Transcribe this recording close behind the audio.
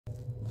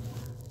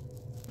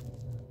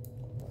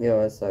Yo,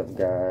 what's up,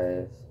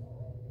 guys?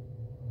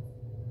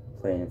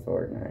 Playing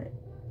Fortnite.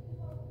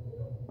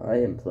 I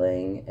am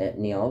playing at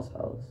Neil's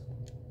house.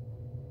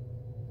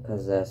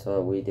 Because that's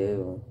what we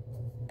do.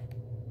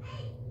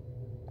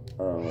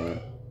 Oh.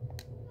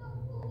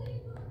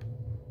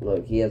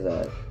 Look, he has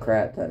a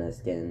crap ton of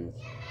skins.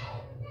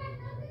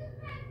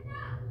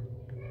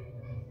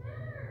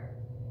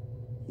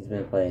 He's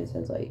been playing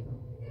since, like,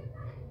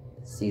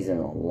 season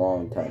a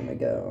long time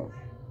ago.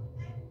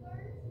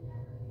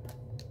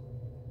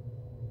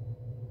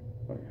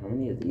 Wait, how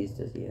many of these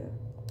does he have?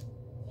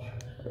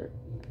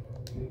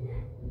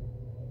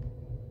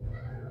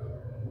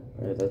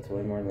 Oh, that's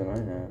way more than I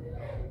have.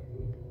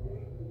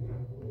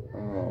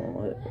 Oh,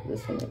 what?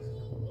 This one looks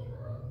cool.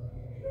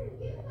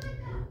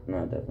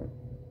 Not different.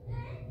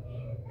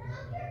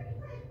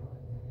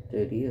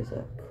 Dude, he is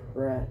a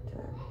crap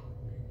ton.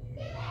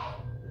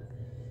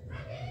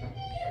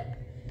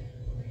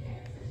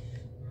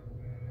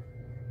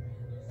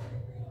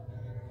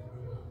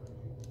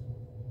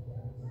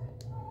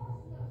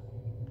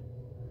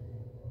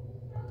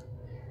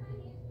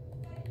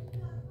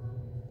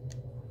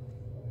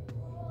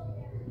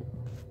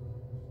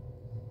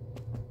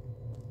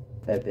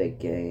 Epic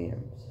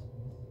Games.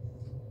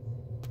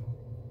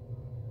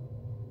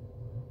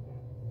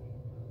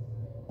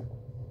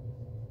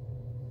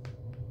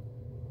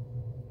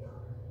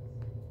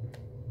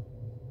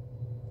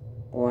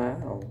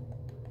 Wow.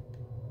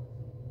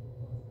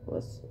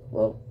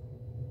 Well,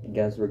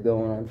 guess we're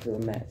going on for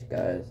the match,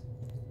 guys.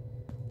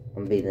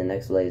 I'm gonna be the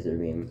next laser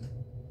beam.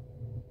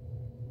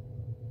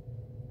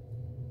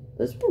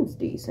 This one's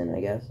decent, I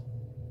guess.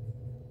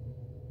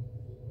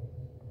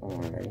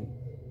 Alrighty.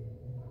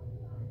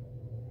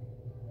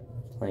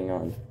 Playing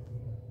on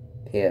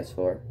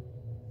ps4.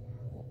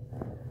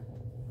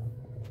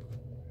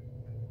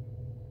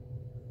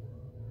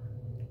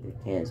 You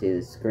can't see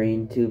the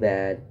screen, too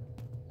bad.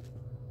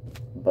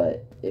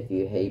 But if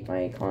you hate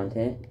my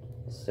content,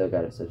 still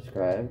gotta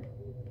subscribe.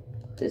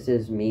 This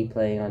is me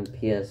playing on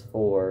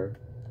ps4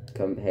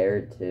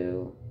 compared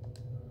to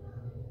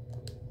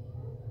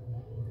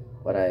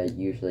what I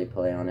usually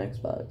play on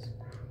Xbox.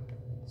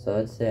 So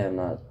I'd say I'm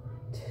not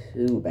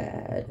too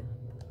bad.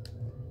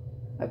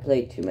 I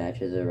played 2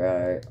 matches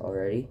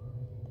already.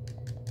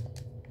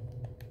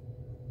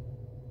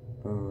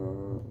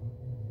 So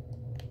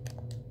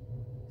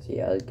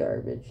yeah, that was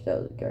garbage. That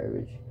was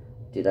garbage.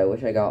 Dude, I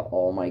wish I got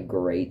all my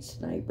great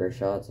sniper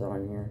shots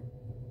on here.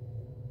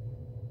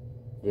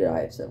 Dude,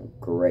 I have some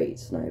great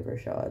sniper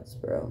shots,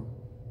 bro.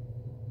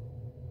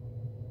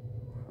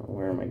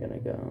 Where am I gonna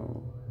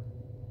go?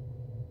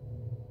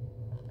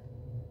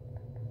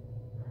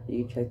 How do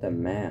you check the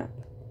map?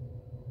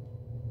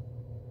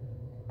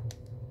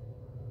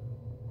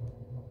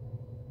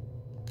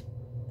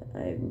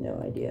 I have no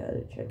idea how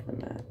to check the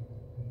map.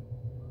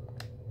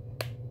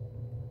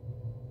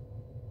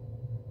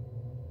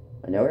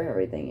 I know where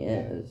everything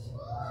is.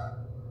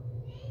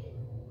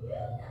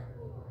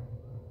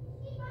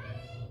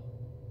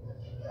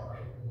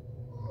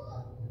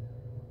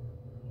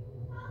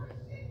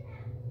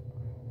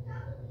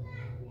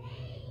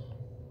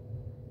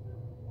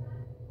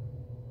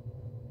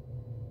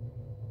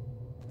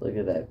 Look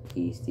at that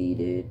PC,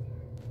 dude.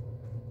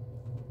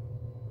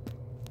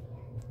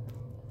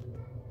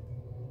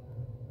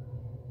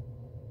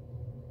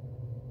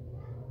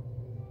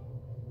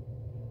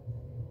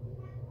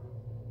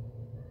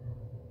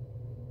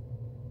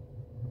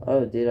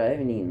 Oh, dude, I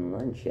haven't eaten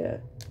lunch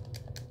yet.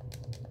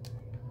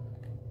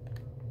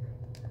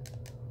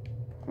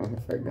 I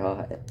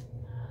forgot.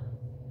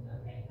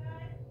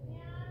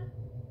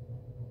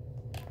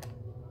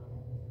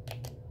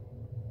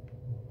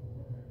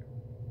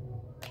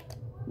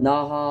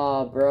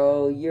 Nah,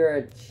 bro, you're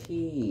a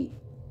cheat.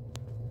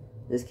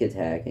 This kid's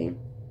hacking.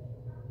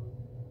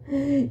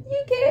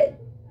 You can't.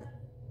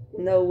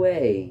 No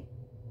way.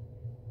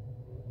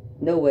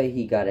 No way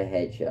he got a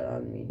headshot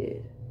on me,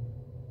 dude.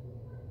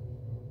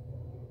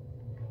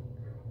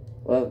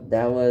 Well,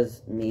 that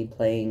was me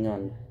playing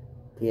on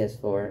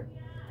ps4.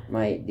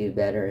 Might do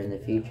better in the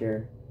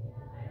future.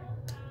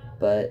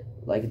 But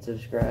like and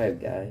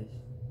subscribe, guys.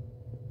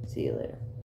 See you later.